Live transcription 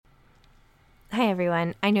Hi,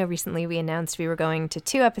 everyone. I know recently we announced we were going to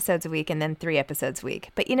 2 episodes a week and then 3 episodes a week.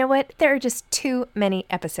 But you know what? There are just too many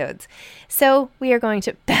episodes. So we are going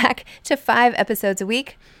back to 5 episodes a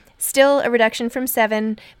week. Still a reduction from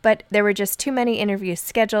 7, but there were just too many interviews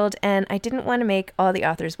scheduled, and I didn't want to make all the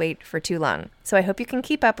authors wait for too long. So I hope you can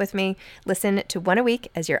keep up with me. Listen to 1 a week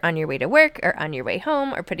as you're on your way to work or on your way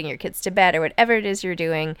home or putting your kids to bed or whatever it is you're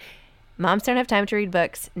doing. Moms don't have time to read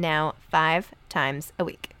books now 5 times a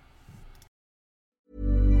week.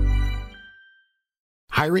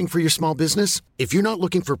 Hiring for your small business? If you're not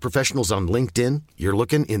looking for professionals on LinkedIn, you're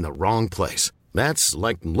looking in the wrong place. That's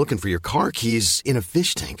like looking for your car keys in a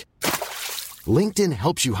fish tank. LinkedIn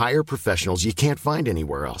helps you hire professionals you can't find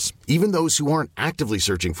anywhere else, even those who aren't actively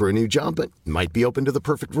searching for a new job but might be open to the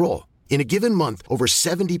perfect role. In a given month, over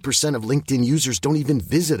 70% of LinkedIn users don't even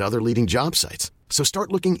visit other leading job sites. So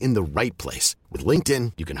start looking in the right place. With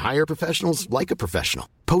LinkedIn, you can hire professionals like a professional.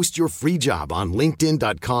 Post your free job on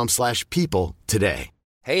linkedin.com/people today.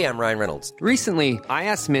 Hey, I'm Ryan Reynolds. Recently, I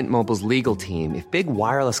asked Mint Mobile's legal team if big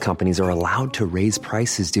wireless companies are allowed to raise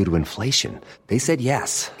prices due to inflation. They said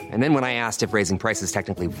yes. And then when I asked if raising prices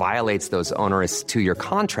technically violates those onerous 2-year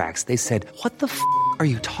contracts, they said, "What the f*** are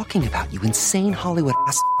you talking about, you insane Hollywood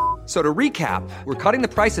ass?" So to recap, we're cutting the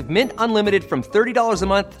price of Mint Unlimited from $30 a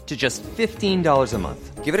month to just $15 a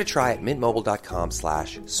month. Give it a try at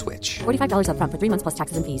mintmobile.com/switch. $45 up front for 3 months plus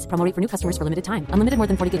taxes and fees. Promo rate for new customers for limited time. Unlimited more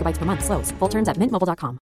than 40 gigabytes per month. Slows full terms at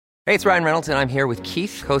mintmobile.com. Hey, it's Ryan Reynolds, and I'm here with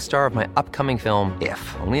Keith, co-star of my upcoming film,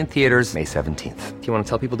 If, only in theaters May 17th. Do you want to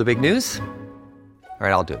tell people the big news? All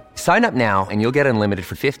right, I'll do it. Sign up now and you'll get unlimited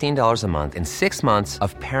for $15 a month and 6 months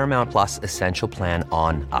of Paramount Plus Essential Plan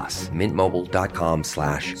on us.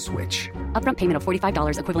 mintmobile.com/switch. Upfront payment of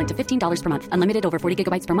 $45 equivalent to $15 per month. Unlimited over 40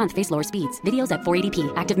 gigabytes per month. Face lower speeds. Videos at 480p.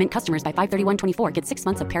 Active Mint customers by 531.24 get 6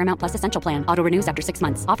 months of Paramount Plus Essential Plan. Auto renews after 6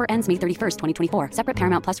 months. Offer ends May 31st, 2024. Separate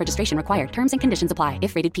Paramount Plus registration required. Terms and conditions apply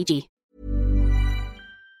if rated PG.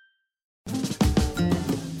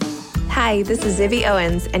 Hi, this is Zibby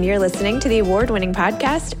Owens, and you're listening to the award-winning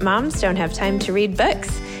podcast, Moms Don't Have Time to Read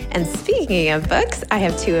Books. And speaking of books, I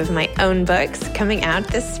have 2 of my own books coming out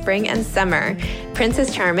this spring and summer.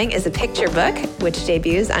 Princess Charming is a picture book, which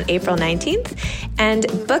debuts on April 19th, and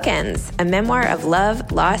Bookends, a memoir of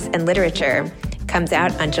love, loss, and literature, comes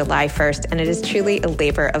out on July 1st, and it is truly a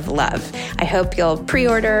labor of love. I hope you'll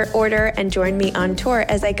pre-order, order, and join me on tour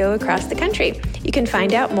as I go across the country. You can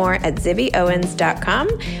find out more at zibbyowens.com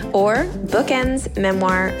or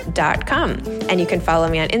bookendsmemoir.com. And you can follow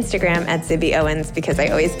me on Instagram at zibbyowens because I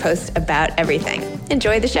always post about everything.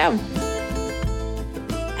 Enjoy the show.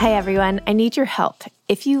 Hi, everyone. I need your help.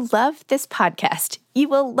 If you love this podcast, you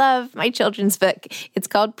will love my children's book. It's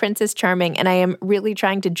called Princess Charming, and I am really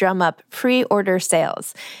trying to drum up pre-order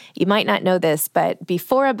sales. You might not know this, but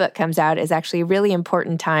before a book comes out is actually a really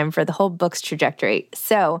important time for the whole book's trajectory.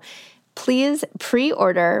 So please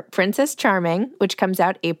pre-order Princess Charming, which comes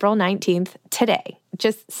out April 19th today.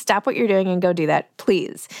 Just stop what you're doing and go do that,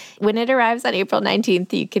 please. When it arrives on April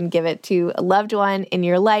 19th, you can give it to a loved one in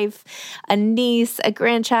your life, a niece, a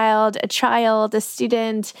grandchild, a child, a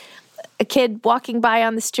student, a kid walking by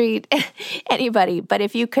on the street, anybody. But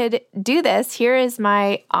if you could do this, here is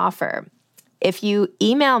my offer. If you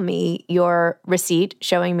email me your receipt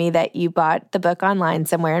showing me that you bought the book online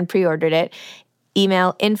somewhere and pre-ordered it,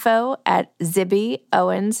 email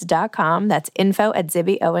info@zibbyowens.com. That's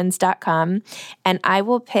info@zibbyowens.com. And I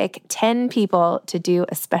will pick 10 people to do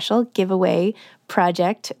a special giveaway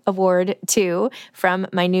project award to from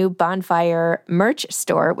my new Bonfire merch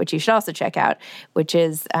store, which you should also check out, which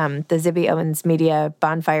is the Zibby Owens Media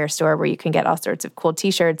Bonfire store, where you can get all sorts of cool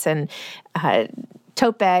t-shirts and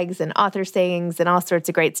tote bags and author sayings and all sorts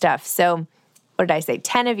of great stuff. So what did I say?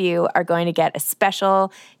 10 of you are going to get a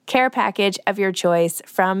special care package of your choice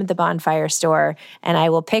from the Bonfire store, and I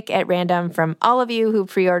will pick at random from all of you who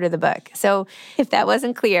pre-order the book. So if that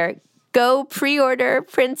wasn't clear, go pre-order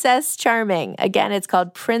Princess Charming. Again, it's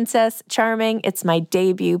called Princess Charming. It's my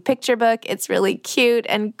debut picture book. It's really cute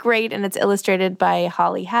and great, and it's illustrated by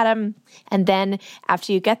Holly Haddam. And then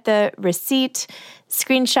after you get the receipt,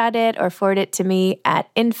 screenshot it or forward it to me at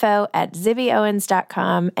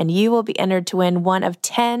info@zibbyowens.com, and you will be entered to win one of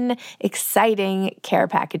 10 exciting care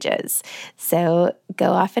packages. So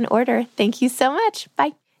go off and order. Thank you so much.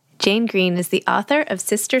 Bye. Jane Green is the author of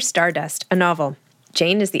Sister Stardust, a novel.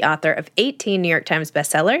 Jane is the author of 18 New York Times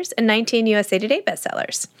bestsellers and 19 USA Today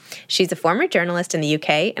bestsellers. She's a former journalist in the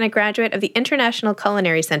UK and a graduate of the International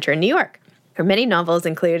Culinary Center in New York. Her many novels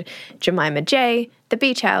include Jemima J., The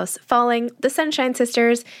Beach House, Falling, The Sunshine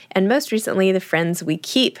Sisters, and most recently, The Friends We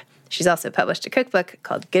Keep. She's also published a cookbook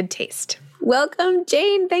called Good Taste. Welcome,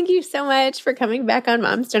 Jane. Thank you so much for coming back on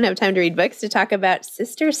Moms Don't Have Time to Read Books to talk about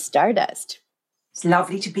Sister Stardust. It's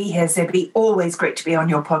lovely to be here, Zibby. Always great to be on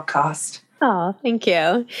your podcast. Oh, thank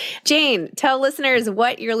you. Jane, tell listeners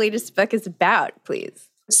what your latest book is about, please.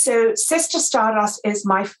 So Sister Stardust is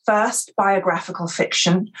my first biographical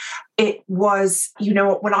fiction. It was,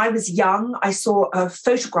 when I was young, I saw a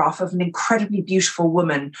photograph of an incredibly beautiful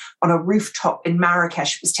woman on a rooftop in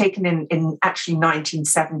Marrakesh. It was taken in actually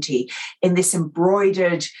 1970 in this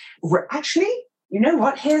embroidered, actually, you know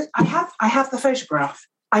what? Here, I have the photograph.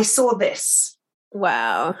 I saw this.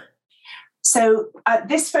 Wow. So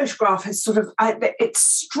this photograph has it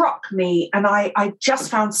struck me, and I just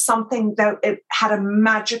found something that it had a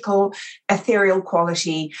magical, ethereal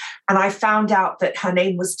quality. And I found out that her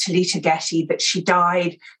name was Talita Getty, that she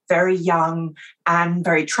died very young and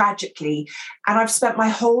very tragically. And I've spent my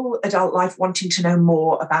whole adult life wanting to know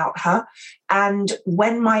more about her. And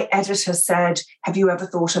when my editor said, "Have you ever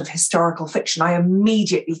thought of historical fiction?" I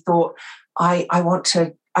immediately thought,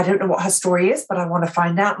 I don't know what her story is, but I want to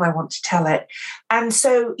find out and I want to tell it. And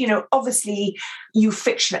so, obviously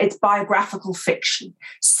it's biographical fiction.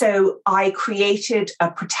 So I created a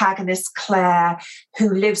protagonist, Claire,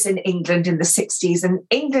 who lives in England in the 60s. And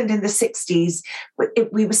England in the 60s,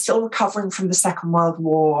 we were still recovering from the Second World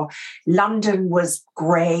War. London was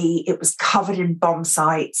grey. It was covered in bomb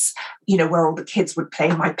sites, where all the kids would play.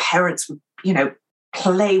 My parents would,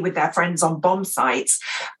 play with their friends on bomb sites.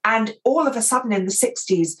 And all of a sudden in the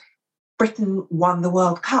 60s, Britain won the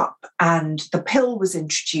World Cup and the pill was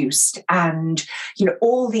introduced. And,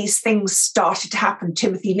 all these things started to happen.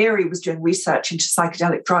 Timothy Leary was doing research into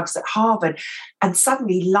psychedelic drugs at Harvard. And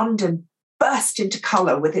suddenly London burst into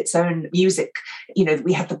colour with its own music.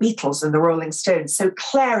 We had the Beatles and the Rolling Stones. So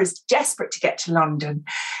Claire is desperate to get to London.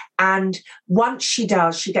 And once she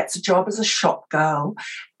does, she gets a job as a shop girl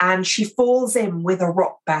and she falls in with a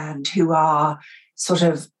rock band who are sort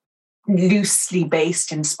of loosely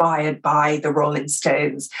based, inspired by the Rolling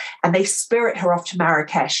Stones. And they spirit her off to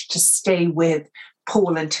Marrakesh to stay with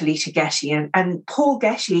Paul and Talita Getty. And Paul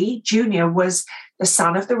Getty Jr. was the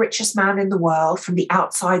son of the richest man in the world. From the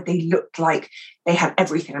outside, they looked like they had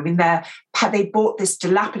everything. I mean, they bought this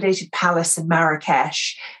dilapidated palace in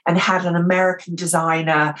Marrakesh and had an American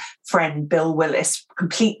designer friend, Bill Willis,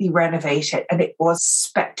 completely renovate it. And it was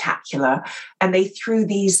spectacular. And they threw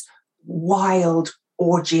these wild,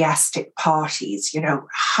 orgiastic parties,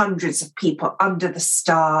 hundreds of people under the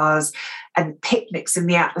stars and picnics in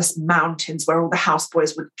the Atlas Mountains where all the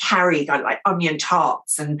houseboys would carry like onion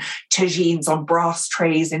tarts and tagines on brass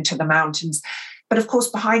trays into the mountains. But of course,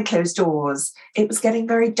 behind closed doors, it was getting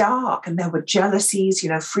very dark and there were jealousies,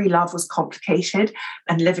 free love was complicated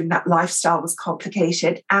and living that lifestyle was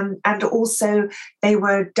complicated. And also they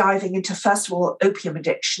were diving into, first of all, opium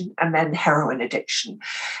addiction and then heroin addiction.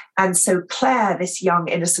 And so Claire, this young,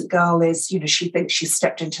 innocent girl is, she thinks she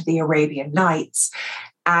stepped into the Arabian Nights.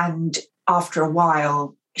 And after a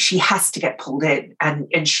while, she has to get pulled in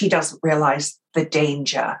and she doesn't realize the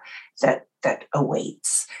danger that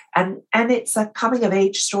awaits. And it's a coming of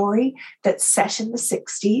age story that's set in the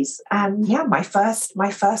 60s. And yeah, my first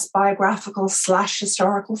biographical /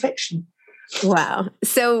 historical fiction. Wow.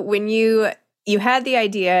 So when you had the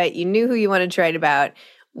idea, you knew who you wanted to write about,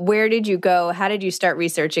 where did you go? How did you start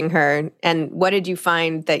researching her? And what did you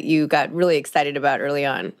find that you got really excited about early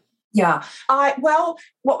on? Yeah.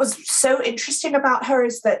 What was so interesting about her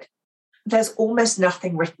is that there's almost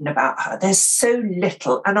nothing written about her. There's so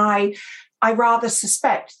little. And I rather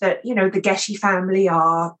suspect that, the Getty family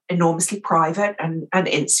are enormously private and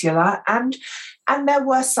insular. And there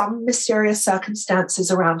were some mysterious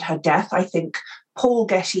circumstances around her death. I think Paul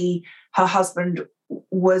Getty, her husband,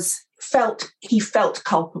 felt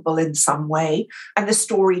culpable in some way. And the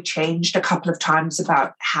story changed a couple of times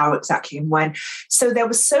about how exactly and when. So there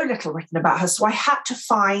was so little written about her. So I had to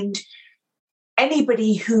find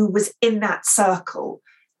anybody who was in that circle.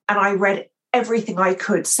 And I read everything I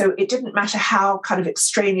could. So it didn't matter how kind of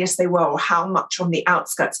extraneous they were or how much on the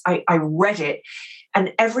outskirts. I read it.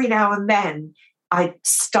 And every now and then I'd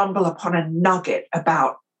stumble upon a nugget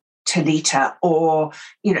about Talita or,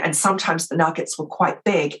 and sometimes the nuggets were quite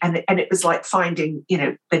big. And it was like finding,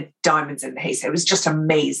 the diamonds in the haystack. It was just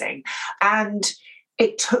amazing. And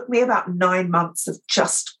it took me about 9 months of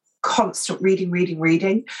just constant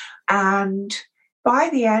reading. And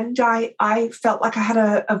by the end, I felt like I had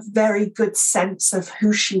a very good sense of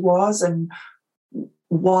who she was and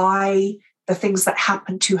why the things that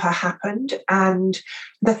happened to her happened. And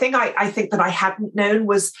the thing I think that I hadn't known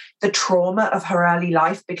was the trauma of her early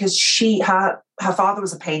life, because her father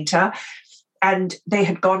was a painter And they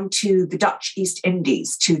had gone to the Dutch East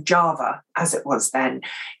Indies, to Java, as it was then,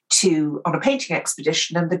 on a painting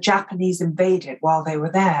expedition, and the Japanese invaded while they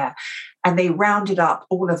were there. And they rounded up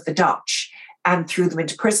all of the Dutch and threw them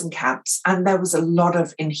into prison camps. And there was a lot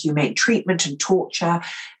of inhumane treatment and torture.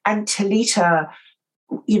 And Talita,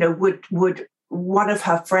 would one of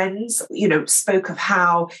her friends, spoke of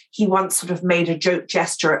how he once sort of made a joke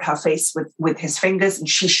gesture at her face with his fingers, and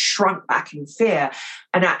she shrunk back in fear,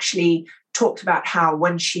 and actually talked about how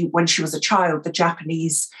when she was a child,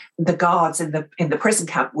 the guards in the prison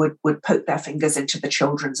camp would poke their fingers into the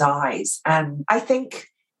children's eyes. And I think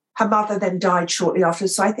her mother then died shortly after.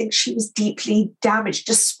 So I think she was deeply damaged,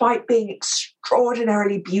 despite being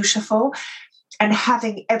extraordinarily beautiful and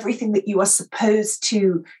having everything that you are supposed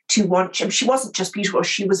to want. And she wasn't just beautiful,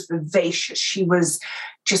 she was vivacious. She was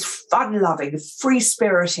just fun-loving,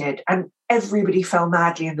 free-spirited, and everybody fell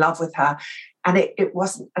madly in love with her. And it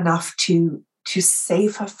wasn't enough to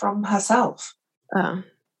save her from herself. Oh,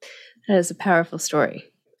 that is a powerful story.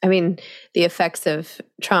 I mean, the effects of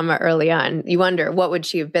trauma early on, you wonder, what would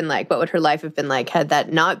she have been like? What would her life have been like had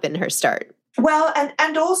that not been her start? Well,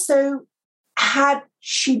 and also, had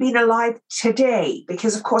she been alive today?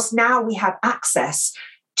 Because, of course, now we have access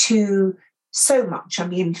to so much. I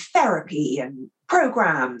mean, therapy and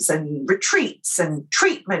programs and retreats and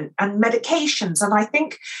treatment and medications. And I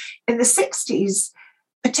think in the 60s,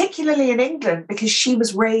 particularly in England, because she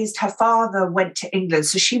was raised, her father went to England.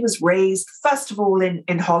 So she was raised, first of all,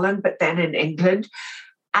 in Holland, but then in England.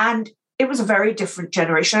 And it was a very different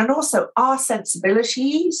generation. And also our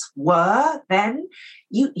sensibilities were then,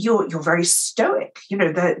 you're very stoic,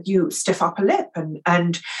 that you stiff upper lip.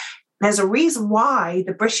 And there's a reason why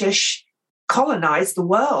the British colonized the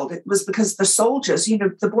world. It was because the soldiers,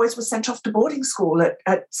 the boys were sent off to boarding school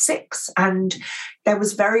at 6, and there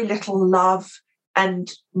was very little love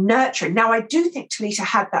and nurturing. Now, I do think Talita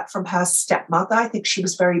had that from her stepmother. I think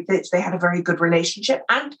they had a very good relationship,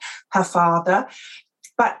 and her father.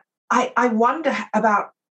 But I wonder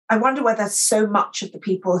whether so much of the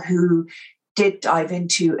people who did dive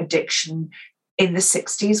into addiction in the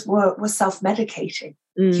 60s were self-medicating.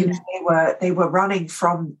 They were running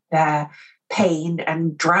from their pain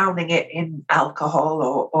and drowning it in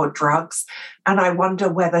alcohol or drugs. And I wonder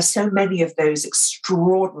whether so many of those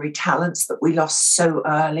extraordinary talents that we lost so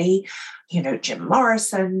early, Jim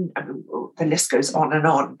Morrison, the list goes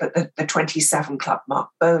on, but the 27 Club, Mark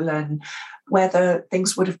Bolan, whether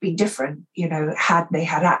things would have been different, had they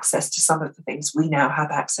had access to some of the things we now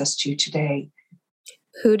have access to today.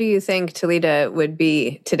 Who do you think Talita would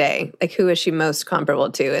be today? Like, who is she most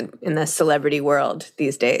comparable to in the celebrity world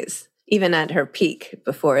these days? Even at her peak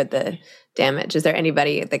before the damage, is there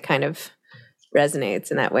anybody that kind of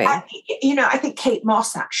resonates in that way? I think Kate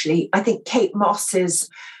Moss, actually. I think Kate Moss is,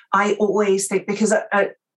 I always think, because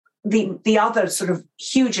the other sort of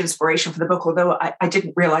huge inspiration for the book, although I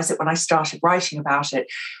didn't realize it when I started writing about it,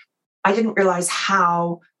 I didn't realize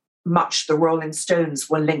how much the Rolling Stones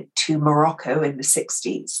were linked to Morocco in the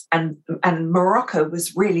 60s. And Morocco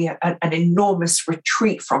was really an enormous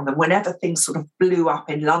retreat from them. Whenever things sort of blew up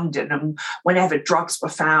in London and whenever drugs were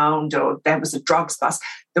found or there was a drugs bust,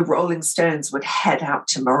 the Rolling Stones would head out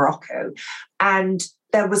to Morocco. And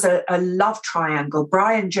there was a love triangle.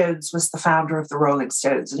 Brian Jones was the founder of the Rolling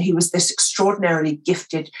Stones, and he was this extraordinarily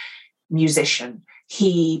gifted musician.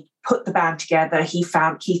 He put the band together. He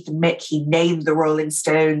found Keith and Mick. He named the Rolling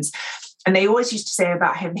Stones. And they always used to say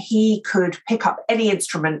about him, he could pick up any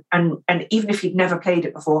instrument, and even if he'd never played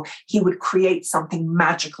it before, he would create something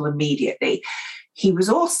magical immediately. He was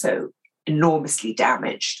also enormously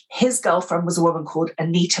damaged. His girlfriend was a woman called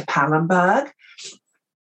Anita Pallenberg.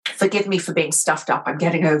 Forgive me for being stuffed up. I'm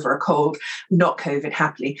getting over a cold, not COVID,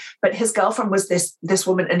 happily. But his girlfriend was this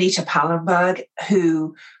woman, Anita Pallenberg,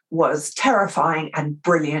 who was terrifying and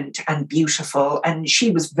brilliant and beautiful. And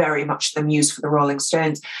she was very much the muse for the Rolling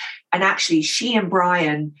Stones. And actually, she and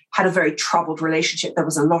Brian had a very troubled relationship. There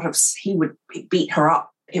was a lot of, he would beat her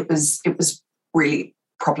up. It was really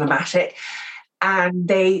problematic. And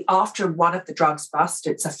they, after one of the drugs bust,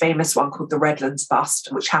 it's a famous one called the Redlands bust,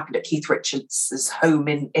 which happened at Keith Richards' home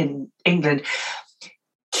in England.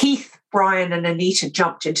 Keith, Brian and Anita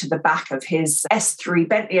jumped into the back of his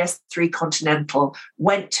Bentley S3 Continental,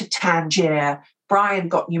 went to Tangier. Brian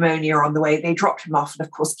got pneumonia on the way. They dropped him off. And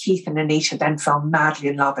of course, Keith and Anita then fell madly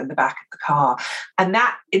in love in the back of the car. And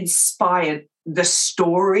that inspired the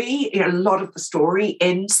story, a lot of the story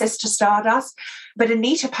in Sister Stardust. But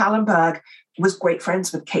Anita Pallenberg was great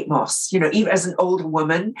friends with Kate Moss, even as an older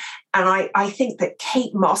woman. And I think that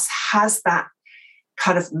Kate Moss has that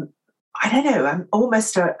kind of I don't know,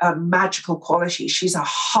 almost a magical quality. She's a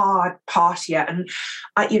hard partier. And,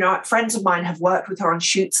 friends of mine have worked with her on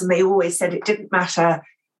shoots, and they always said it didn't matter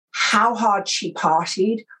how hard she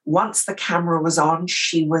partied. Once the camera was on,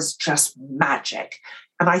 she was just magic.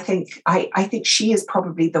 And I think she is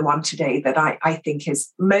probably the one today that I think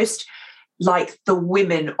is most like the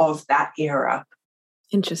women of that era.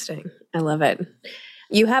 Interesting. I love it.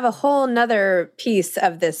 You have a whole nother piece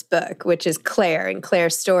of this book, which is Claire and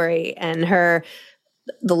Claire's story and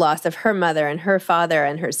the loss of her mother and her father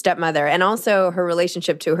and her stepmother, and also her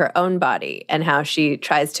relationship to her own body and how she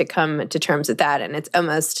tries to come to terms with that. And it's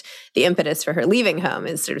almost the impetus for her leaving home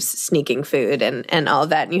is sort of sneaking food and all of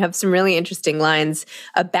that. And you have some really interesting lines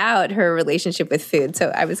about her relationship with food. So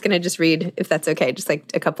I was going to just read, if that's okay, just like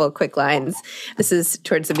a couple of quick lines. This is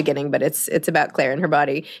towards the beginning, but it's about Claire and her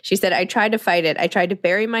body. She said, "I tried to fight it. I tried to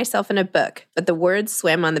bury myself in a book, but the words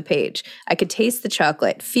swam on the page. I could taste the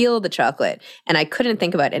chocolate, feel the chocolate, and I couldn't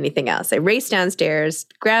think about anything else. I raced downstairs,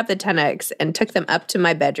 grabbed the 10X, and took them up to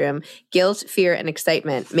my bedroom, guilt, fear, and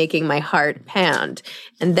excitement making my heart pound."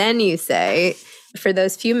 And then you say, "For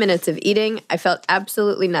those few minutes of eating, I felt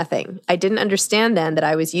absolutely nothing. I didn't understand then that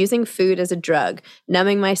I was using food as a drug,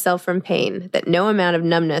 numbing myself from pain, that no amount of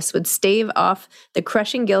numbness would stave off the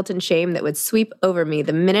crushing guilt and shame that would sweep over me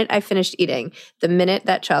the minute I finished eating, the minute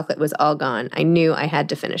that chocolate was all gone. I knew I had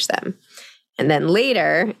to finish them." And then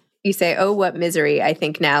later, you say, "Oh, what misery, I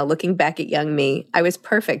think now, looking back at young me. I was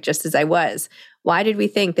perfect just as I was. Why did we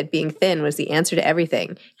think that being thin was the answer to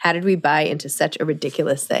everything? How did we buy into such a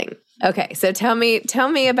ridiculous thing?" Okay, so tell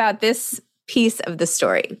me about this piece of the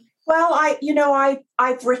story. Well,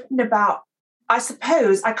 I've written about, I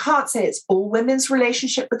suppose, I can't say it's all women's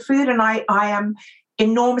relationship with food, and I am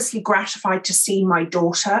enormously gratified to see my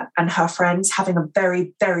daughter and her friends having a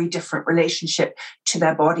very, very different relationship to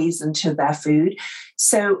their bodies and to their food.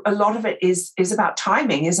 So a lot of it is about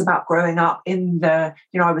timing, is about growing up in the,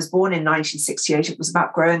 I was born in 1968. It was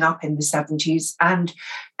about growing up in the 70s and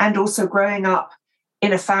also growing up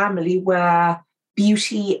in a family where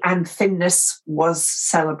beauty and thinness was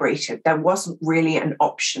celebrated. There wasn't really an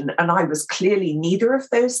option. And I was clearly neither of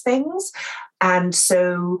those things. And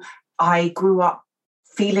so I grew up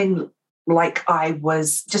feeling like I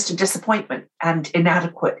was just a disappointment and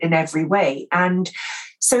inadequate in every way. And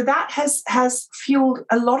so that has fueled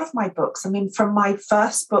a lot of my books. I mean, from my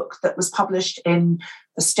first book that was published in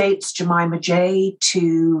the States, Jemima J,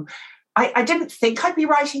 to I didn't think I'd be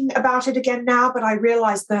writing about it again now, but I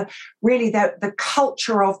realized the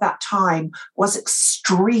culture of that time was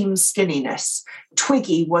extreme skinniness.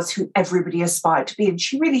 Twiggy was who everybody aspired to be, and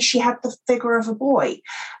she had the figure of a boy.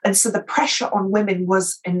 And so the pressure on women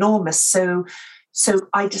was enormous. So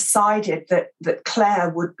I decided that Claire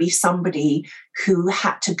would be somebody who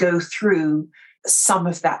had to go through some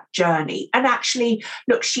of that journey. And actually,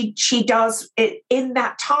 look, she does it in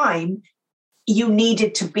that time. You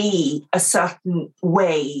needed to be a certain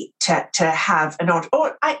way to have an odd,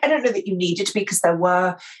 or I don't know that you needed to, because there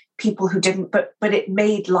were people who didn't, but it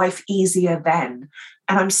made life easier then.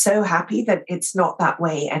 And I'm so happy that it's not that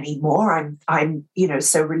way anymore. I'm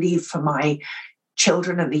so relieved for my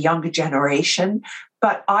children and the younger generation.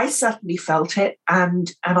 But I certainly felt it,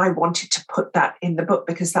 and I wanted to put that in the book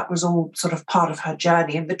because that was all sort of part of her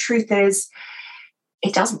journey. And the truth is,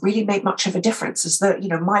 it doesn't really make much of a difference, as though,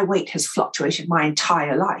 my weight has fluctuated my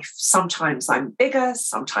entire life. Sometimes I'm bigger,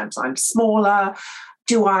 sometimes I'm smaller.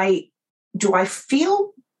 Do I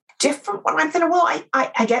feel different when I'm thinner? Well,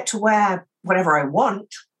 I get to wear whatever I want.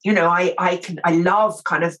 I love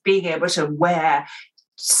kind of being able to wear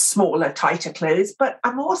smaller, tighter clothes, but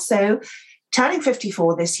I'm also turning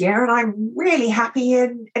 54 this year, and I'm really happy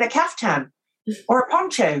in a caftan or a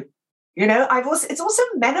poncho. It's also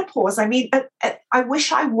menopause. I mean, I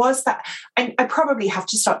wish I was that. I probably have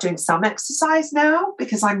to start doing some exercise now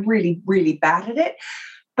because I'm really, really bad at it.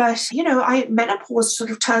 But, menopause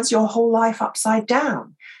sort of turns your whole life upside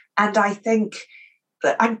down. And I think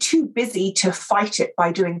that I'm too busy to fight it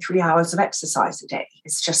by doing 3 hours of exercise a day.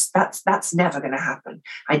 It's just, that's never going to happen.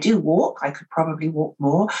 I do walk. I could probably walk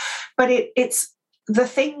more. But it's the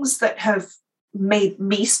things that have made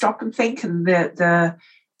me stop and think, and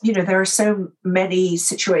there are so many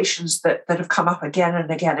situations that have come up again and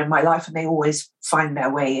again in my life, and they always find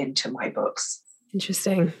their way into my books.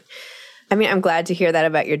 Interesting. I mean, I'm glad to hear that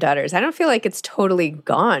about your daughters. I don't feel like it's totally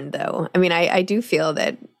gone, though. I mean, I do feel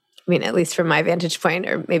that, at least from my vantage point,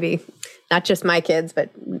 or maybe not just my kids, but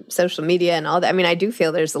social media and all that. I mean, I do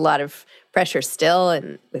feel there's a lot of pressure still.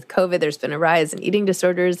 And with COVID, there's been a rise in eating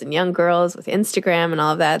disorders in young girls with Instagram and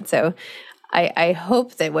all of that. So I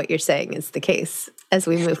hope that what you're saying is the case. as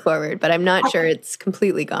we move forward, but I'm not sure it's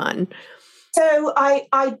completely gone. So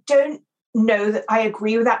I don't know that I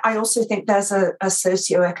agree with that. I also think there's a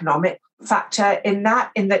socioeconomic factor in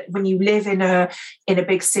that when you live in a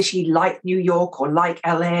big city like New York or like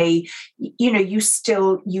LA,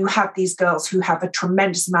 you have these girls who have a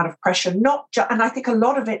tremendous amount of pressure, and I think a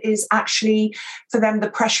lot of it is actually for them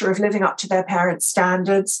the pressure of living up to their parents'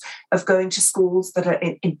 standards, of going to schools that are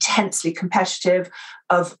intensely competitive,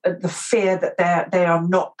 of the fear that they are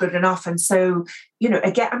not good enough. And so,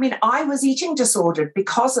 again, I mean, I was eating disordered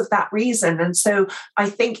because of that reason. And so I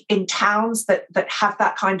think in towns that have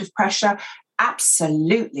that kind of pressure,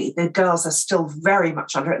 absolutely, the girls are still very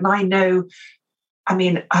much under it. And I know, I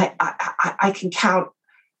mean, I can count,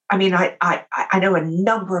 I mean, I know a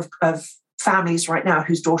number of families right now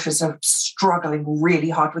whose daughters are struggling really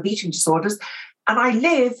hard with eating disorders. And I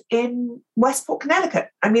live in Westport, Connecticut.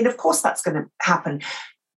 I mean, of course that's going to happen.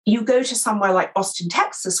 You go to somewhere like Austin,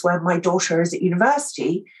 Texas, where my daughter is at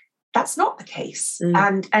university, that's not the case.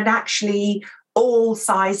 And actually all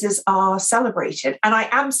sizes are celebrated. And I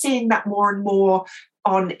am seeing that more and more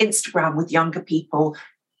on Instagram with younger people,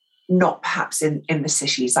 not perhaps in the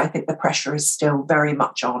cities. I think the pressure is still very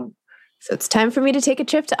much on. So it's time for me to take a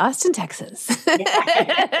trip to Austin, Texas.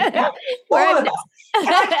 Yeah.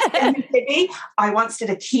 I once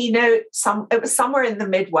did a keynote. It was somewhere in the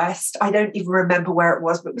Midwest. I don't even remember where it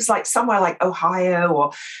was, but it was like somewhere like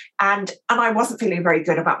Ohio, and I wasn't feeling very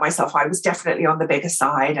good about myself. I was definitely on the bigger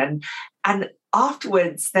side, and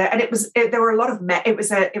afterwards, there were a lot of men. It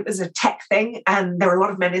was a tech thing, and there were a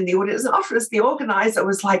lot of men in the audience. And afterwards, the organizer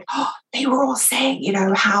was like, "Oh, they were all saying,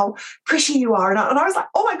 how pretty you are," and I was like,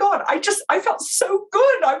 "Oh my God!" I felt so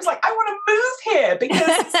good. I was like, "I want to move here," because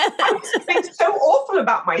I was feeling so awful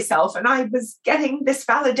about myself, and I was getting this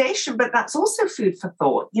validation. But that's also food for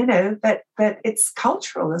thought, that it's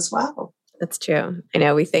cultural as well. That's true. I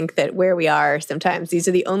know we think that where we are, sometimes these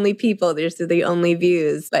are the only people, these are the only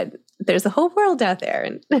views, but there's a whole world out there.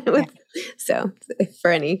 And so for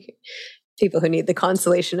any people who need the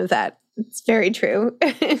consolation of that, it's very true.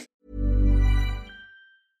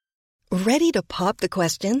 Ready to pop the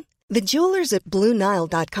question? The jewelers at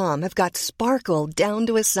BlueNile.com have got sparkle down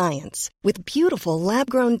to a science with beautiful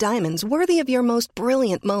lab-grown diamonds worthy of your most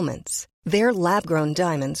brilliant moments. Their lab-grown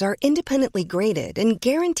diamonds are independently graded and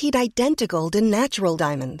guaranteed identical to natural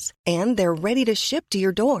diamonds, and they're ready to ship to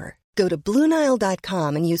your door. Go to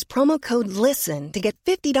BlueNile.com and use promo code LISTEN to get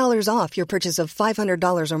 $50 off your purchase of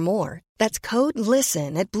 $500 or more. That's code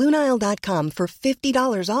LISTEN at BlueNile.com for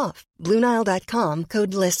 $50 off. BlueNile.com,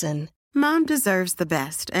 code LISTEN. Mom deserves the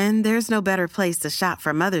best, and there's no better place to shop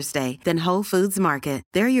for Mother's Day than Whole Foods Market.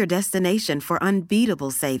 They're your destination for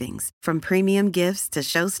unbeatable savings, from premium gifts to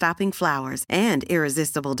show-stopping flowers and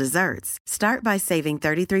irresistible desserts. Start by saving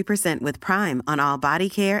 33% with Prime on all body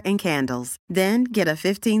care and candles. Then get a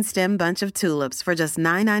 15-stem bunch of tulips for just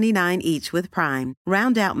 $9.99 each with Prime.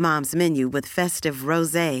 Round out Mom's menu with festive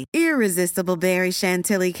rosé, irresistible berry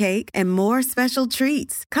chantilly cake, and more special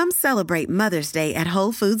treats. Come celebrate Mother's Day at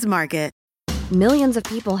Whole Foods Market. Millions of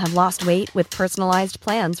people have lost weight with personalized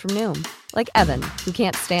plans from Noom. Like Evan, who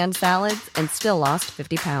can't stand salads and still lost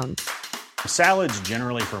 50 pounds. Salads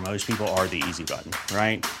generally for most people are the easy button,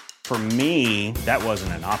 right? For me, that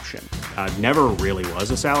wasn't an option. I never really was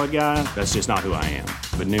a salad guy. That's just not who I am.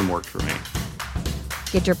 But Noom worked for me.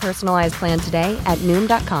 Get your personalized plan today at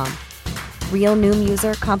Noom.com. Real Noom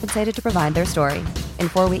user compensated to provide their story. In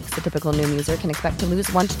 4 weeks, the typical Noom user can expect to lose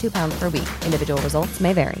 1 to 2 pounds per week. Individual results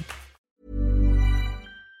may vary.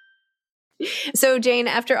 So Jane,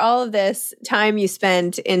 after all of this time you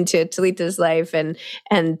spent into Talita's life and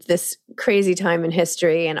this crazy time in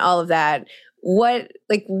history and all of that, what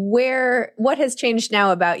has changed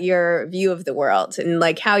now about your view of the world and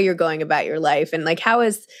like how you're going about your life, and like how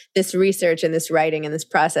is this research and this writing and this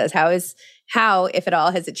process, how, if at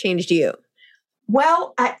all, has it changed you?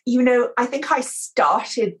 Well, I think I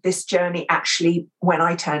started this journey actually when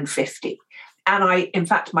I turned 50. And in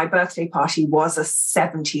fact, my birthday party was a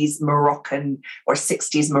 70s Moroccan or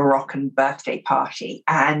 60s Moroccan birthday party.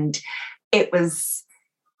 And it was,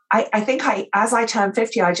 I think as I turned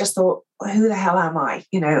 50, I just thought, who the hell am I?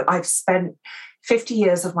 I've spent 50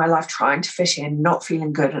 years of my life trying to fit in, not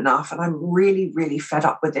feeling good enough. And I'm really, really fed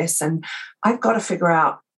up with this. And I've got to figure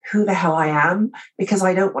out who the hell I am, because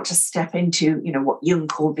I don't want to step into, what Jung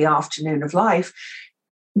called the afternoon of life,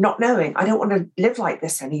 not knowing. I don't want to live like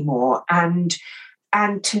this anymore. And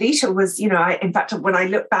Talita was, in fact, when I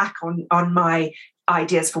look back on my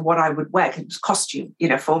ideas for what I would wear, it was costume,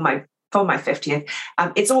 for my 50th,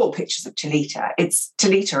 it's all pictures of Talita. It's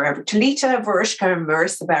Talita, Verushka, and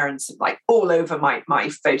Marissa Berenson, like all over my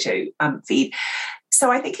photo feed.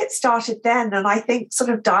 so I think it started then. And I think sort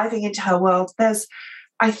of diving into her world,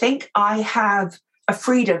 I think I have a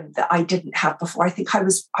freedom that I didn't have before. I think I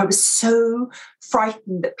was so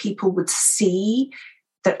frightened that people would see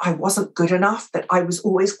that I wasn't good enough, that I was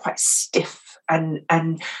always quite stiff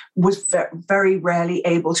and was very rarely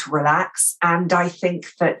able to relax. And I think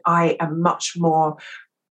that I am much more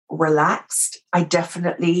relaxed. I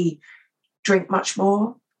definitely drink much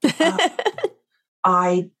more.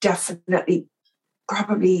 I definitely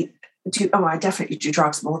I definitely do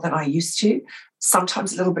drugs more than I used to,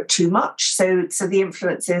 sometimes a little bit too much. So the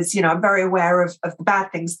influence is, I'm very aware of the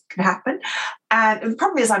bad things that can happen. And the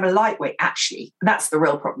problem is I'm a lightweight, actually. That's the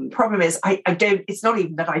real problem. The problem is I don't, it's not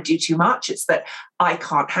even that I do too much, it's that I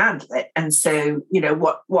can't handle it. And so,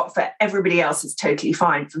 what for everybody else is totally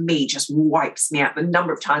fine, for me just wipes me out. The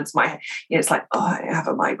number of times it's like, oh, I have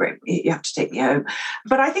a migraine, you have to take me home.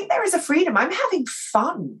 But I think there is a freedom. I'm having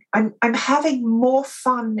fun. I'm having more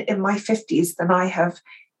fun in my 50s than I have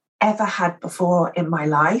ever had before in my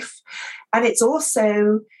life. And it's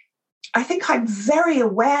also, I think I'm very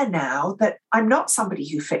aware now that I'm not somebody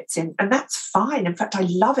who fits in, and that's fine. In fact, I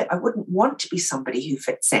love it. I wouldn't want to be somebody who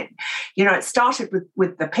fits in. It started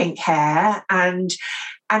with the pink hair, and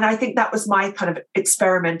I think that was my kind of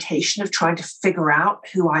experimentation of trying to figure out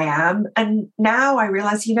who I am. And now I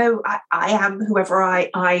realize, I am whoever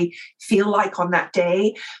I feel like on that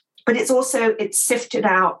day. But it's sifted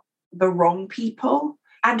out the wrong people.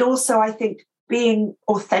 And also, I think being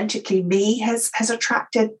authentically me has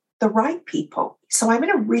attracted the right people. So I'm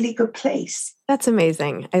in a really good place. That's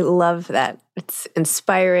amazing. I love that. It's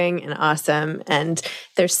inspiring and awesome. And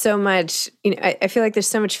there's so much, I feel like there's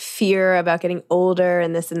so much fear about getting older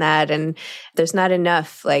and this and that. And there's not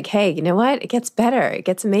enough like, hey, you know what? It gets better. It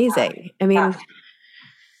gets amazing. I mean,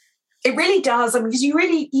 it really does. Because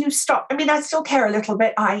you stop. I still care a little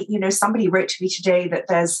bit. Somebody wrote to me today that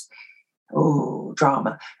there's,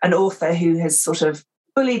 drama, an author who has sort of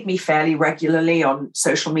bullied me fairly regularly on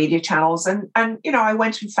social media channels. And I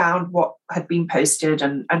went and found what had been posted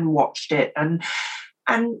and watched it. And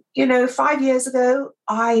 5 years ago,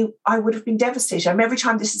 I would have been devastated. Every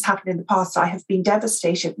time this has happened in the past, I have been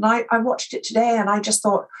devastated. And I watched it today and I just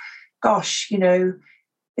thought, gosh,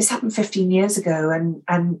 this happened 15 years ago.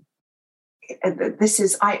 And this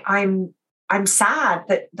is, I'm sad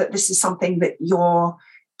that this is something that you're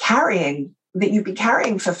carrying, that you've been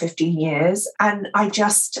carrying for 15 years. And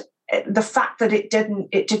the fact that it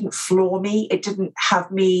didn't floor me, it didn't have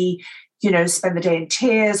me, spend the day in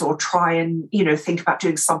tears or try and, think about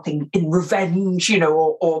doing something in revenge,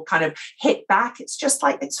 or kind of hit back. It's just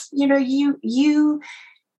like, you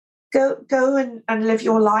go and live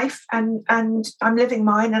your life, and I'm living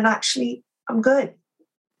mine, and actually I'm good.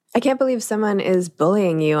 I can't believe someone is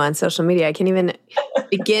bullying you on social media. I can't even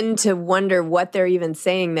begin to wonder what they're even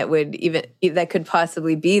saying that could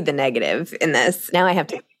possibly be the negative in this. Now I have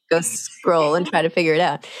to go scroll and try to figure it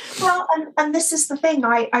out. Well, and this is the thing.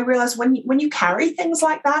 I realize when you carry things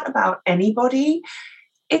like that about anybody,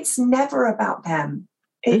 it's never about them.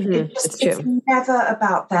 It's never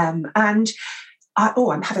about them. And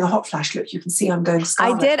I'm having a hot flash. Look, you can see I'm going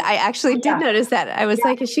scarlet. I actually did notice that. I was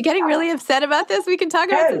like, is she getting really upset about this? We can talk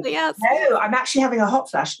about something else. No, I'm actually having a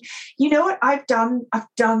hot flash. You know what? I've done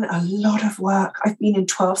a lot of work. I've been in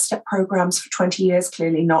 12-step programs for 20 years.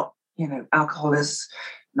 Clearly not, alcohol is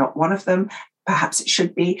not one of them. Perhaps it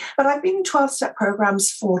should be. But I've been in 12-step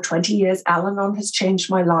programs for 20 years. Al-Anon has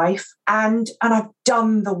changed my life. And I've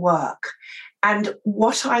done the work. And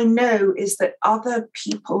what I know is that other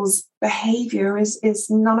people's behavior is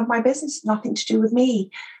none of my business, nothing to do with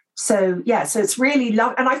me. So it's really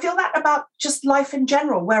love. And I feel that about just life in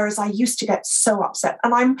general, whereas I used to get so upset.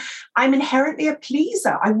 And I'm inherently a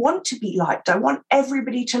pleaser. I want to be liked. I want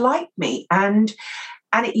everybody to like me. And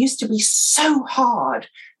it used to be so hard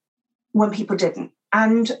when people didn't.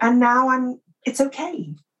 And now it's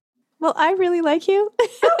okay. Well, I really like you.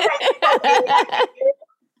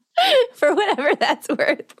 For whatever that's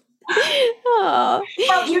worth. Oh.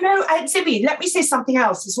 Well, Zibby, let me say something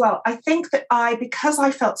else as well. I think that because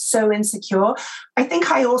I felt so insecure, I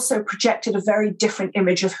think I also projected a very different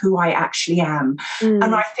image of who I actually am.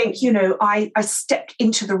 And I think, I stepped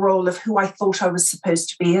into the role of who I thought I was supposed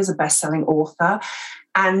to be as a best-selling author.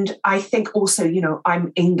 And I think also,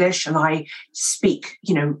 I'm English and I speak,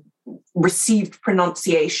 received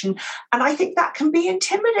pronunciation. And I think that can be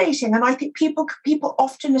intimidating. And I think people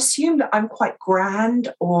often assume that I'm quite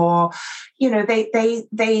grand, or,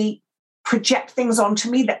 they project things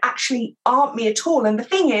onto me that actually aren't me at all. And the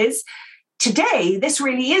thing is, today, this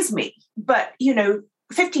really is me. But,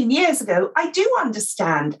 15 years ago, I do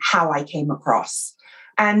understand how I came across.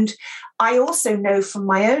 And I also know from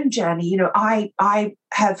my own journey, I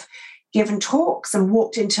have given talks and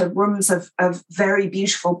walked into rooms of very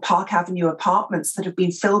beautiful Park Avenue apartments that have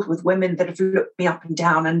been filled with women that have looked me up and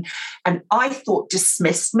down and I thought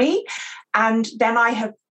dismissed me. And then I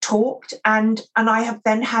have talked and I have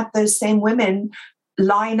then had those same women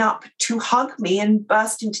line up to hug me and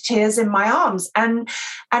burst into tears in my arms. And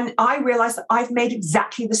I realized that I've made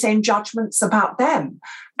exactly the same judgments about them.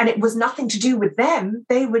 And it was nothing to do with them.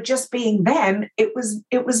 They were just being them. It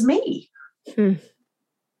was me.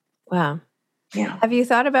 Wow. Yeah. Have you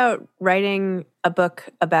thought about writing a book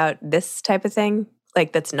about this type of thing?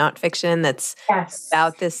 Like that's not fiction, that's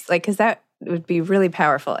about this, like, because that would be really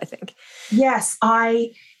powerful, I think. Yes.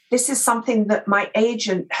 This is something that my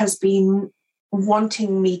agent has been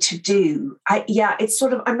wanting me to do. It's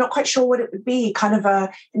sort of, I'm not quite sure what it would be, and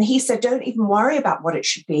he said, don't even worry about what it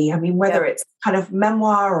should be. I mean, whether it's kind of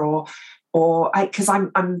memoir or because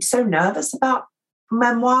I'm so nervous about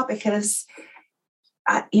memoir because,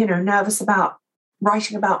 nervous about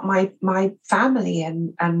writing about my family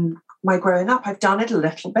and my growing up. I've done it a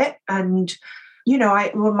little bit. And,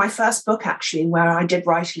 my first book actually, where I did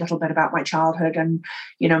write a little bit about my childhood and,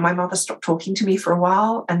 my mother stopped talking to me for a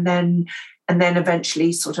while and then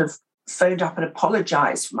eventually sort of phoned up and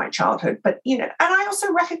apologized for my childhood. But, and I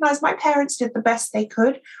also recognized my parents did the best they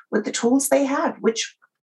could with the tools they had, which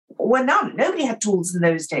were none. Nobody had tools in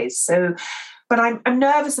those days. So, but I'm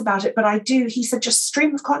nervous about it. But he said, just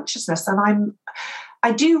stream of consciousness. And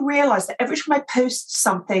I do realize that every time I post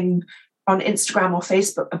something on Instagram or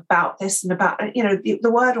Facebook about this and about,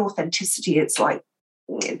 the word authenticity, it's like,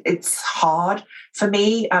 it's hard for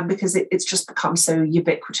me because it's just become so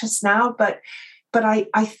ubiquitous now. But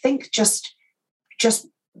I think just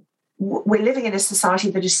we're living in a society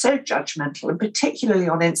that is so judgmental, and particularly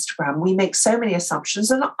on Instagram, we make so many assumptions,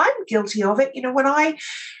 and I'm guilty of it. When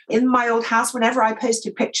in my old house, whenever I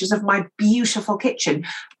posted pictures of my beautiful kitchen,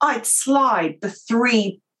 I'd slide the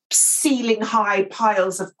 3 ceiling high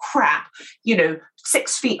piles of crap,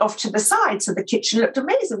 6 feet off to the side. So the kitchen looked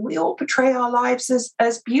amazing. We all portray our lives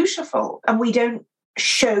as beautiful, and we don't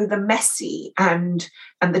show the messy and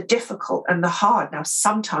the difficult and the hard. Now,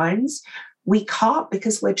 sometimes we can't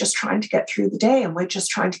because we're just trying to get through the day and we're just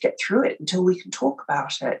trying to get through it until we can talk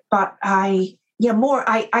about it. But I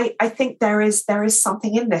think there is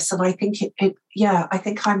something in this, and I think I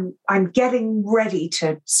think I'm getting ready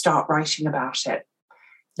to start writing about it.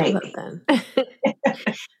 Maybe.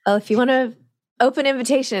 Well, if you want to open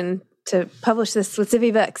invitation to publish this with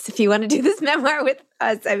Zibby Books, if you want to do this memoir with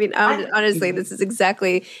us, I mean, honestly, this is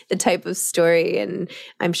exactly the type of story, and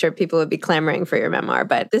I'm sure people would be clamoring for your memoir,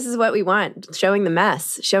 but this is what we want, showing the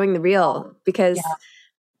mess, showing the real, because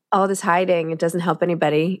all this hiding, it doesn't help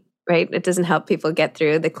anybody, right? It doesn't help people get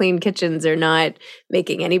through. The clean kitchens are not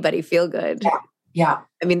making anybody feel good. Yeah.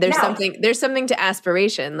 I mean, there's something to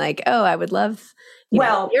aspiration, like, oh, I would love...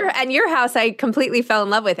 your house, I completely fell in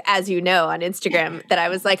love with, as you know, on Instagram, that I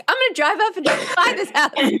was like, I'm going to drive up and buy this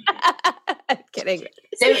house. Kidding.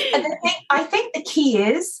 So I think the key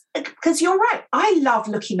is, because you're right, I love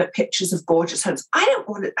looking at pictures of gorgeous homes.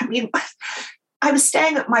 I was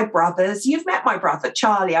staying at my brother's. You've met my brother,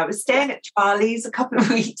 Charlie. I was staying at Charlie's a couple of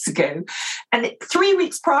weeks ago. And 3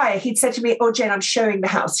 weeks prior, he'd said to me, oh, Jane, I'm showing the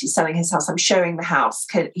house. He's selling his house. I'm showing the house.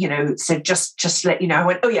 So just to let you know. I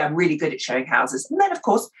went, oh, yeah, I'm really good at showing houses. And then, of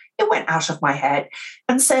course, it went out of my head.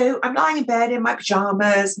 And so I'm lying in bed in my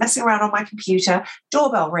pajamas, messing around on my computer.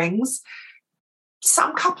 Doorbell rings.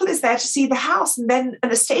 Some couple is there to see the house. And then an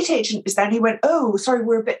estate agent is there. And he went, oh, sorry,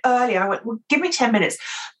 we're a bit early. I went, well, give me 10 minutes.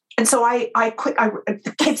 And so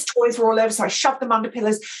the kids' toys were all over, so I shoved them under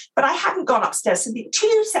pillows, but I hadn't gone upstairs. So the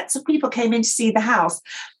 2 sets of people came in to see the house.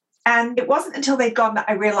 And it wasn't until they'd gone that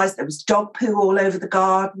I realized there was dog poo all over the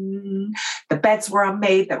garden. The beds were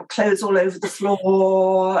unmade. There were clothes all over the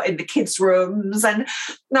floor in the kids' rooms. And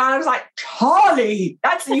I was like, Charlie,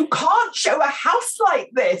 you can't show a house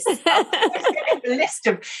like this. A list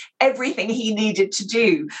of everything he needed to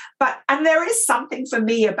do. And there is something for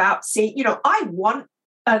me about seeing, I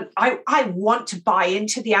want to buy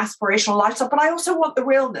into the aspirational lifestyle, but I also want the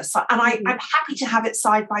realness, and I'm happy to have it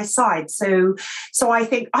side by side. So I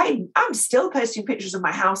think I'm still posting pictures of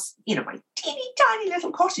my house, my teeny tiny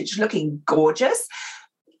little cottage looking gorgeous,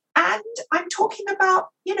 and I'm talking about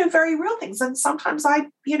very real things. And sometimes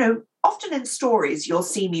often in stories you'll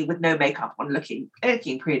see me with no makeup on, looking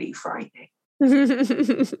pretty frightening.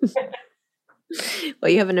 Well,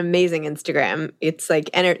 you have an amazing Instagram. It's like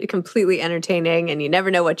completely entertaining, and you never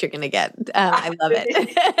know what you're going to get. I love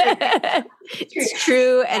it. It's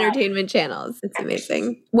true entertainment channels. It's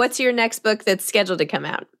amazing. What's your next book that's scheduled to come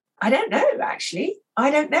out? I don't know, actually. I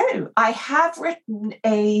don't know. I have written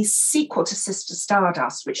a sequel to Sister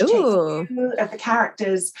Stardust, which takes two of the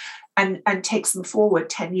characters and takes them forward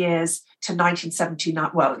 10 years to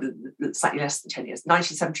 1979. Well, slightly less than 10 years,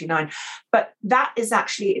 1979. But that is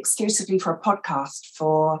actually exclusively for a podcast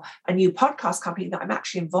for a new podcast company that I'm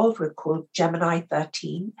actually involved with called Gemini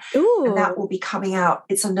 13. Ooh. And that will be coming out.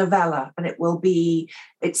 It's a novella and it will be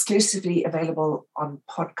exclusively available on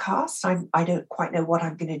podcast. I don't quite know what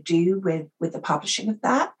I'm going to do with the publishing of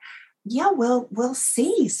that. Yeah, we'll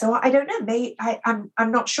see. So I don't know.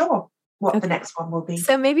 I'm not sure what the next one will be.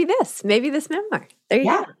 So maybe this memoir. There you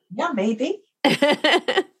go. Yeah, maybe.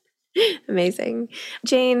 Amazing.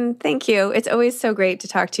 Jane, thank you. It's always so great to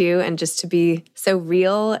talk to you and just to be so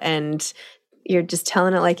real, and you're just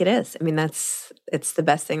telling it like it is. I mean, it's the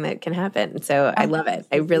best thing that can happen. So I love it.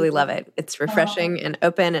 I really love it. It's refreshing and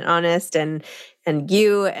open and honest and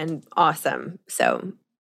you and awesome. So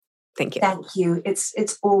thank you. Thank you.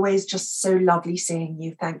 It's always just so lovely seeing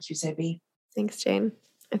you. Thank you, Zibby. Thanks, Jane.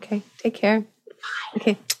 Okay, take care. Bye.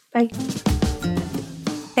 Okay, bye.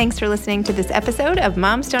 Thanks for listening to this episode of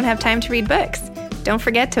Moms Don't Have Time to Read Books. Don't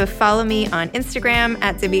forget to follow me on Instagram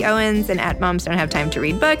at Zibby Owens and at Moms Don't Have Time to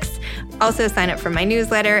Read Books. Also sign up for my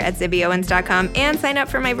newsletter at zibbyowens.com and sign up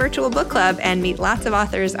for my virtual book club and meet lots of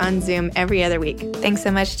authors on Zoom every other week. Thanks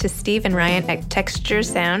so much to Steve and Ryan at Texture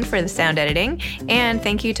Sound for the sound editing. And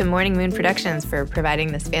thank you to Morning Moon Productions for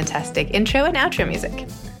providing this fantastic intro and outro music.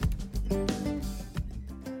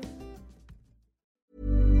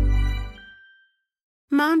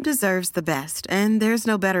 Mom deserves the best, and there's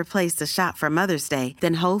no better place to shop for Mother's Day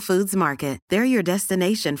than Whole Foods Market. They're your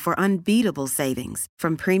destination for unbeatable savings,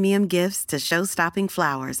 from premium gifts to show-stopping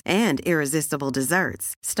flowers and irresistible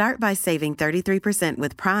desserts. Start by saving 33%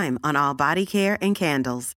 with Prime on all body care and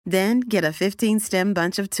candles. Then get a 15-stem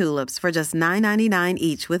bunch of tulips for just $9.99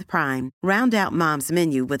 each with Prime. Round out Mom's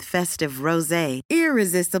menu with festive rosé,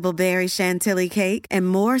 irresistible berry chantilly cake, and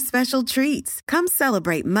more special treats. Come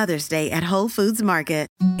celebrate Mother's Day at Whole Foods Market.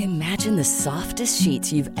 Imagine the softest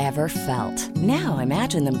sheets you've ever felt. Now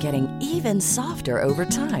imagine them getting even softer over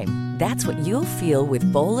time. That's what you'll feel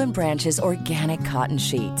with Boll & Branch's organic cotton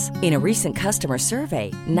sheets. In a recent customer survey,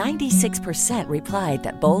 96% replied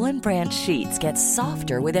that Boll & Branch sheets get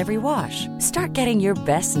softer with every wash. Start getting your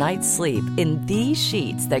best night's sleep in these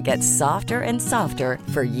sheets that get softer and softer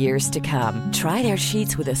for years to come. Try their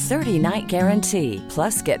sheets with a 30-night guarantee.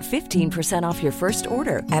 Plus, get 15% off your first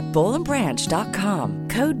order at bollandbranch.com.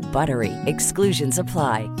 Code BUTTERY. Exclusions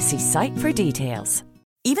apply. See site for details.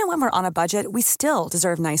 Even when we're on a budget, we still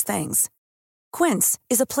deserve nice things. Quince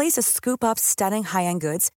is a place to scoop up stunning high-end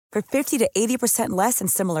goods for 50 to 80% less than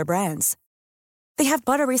similar brands. They have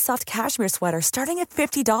buttery soft cashmere sweaters starting at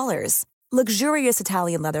 $50, luxurious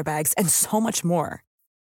Italian leather bags, and so much more.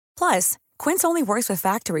 Plus, Quince only works with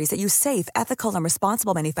factories that use safe, ethical, and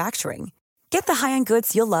responsible manufacturing. Get the high-end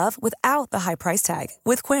goods you'll love without the high price tag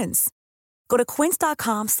with Quince. Go to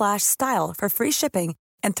quince.com/style for free shipping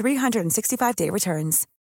and 365-day returns.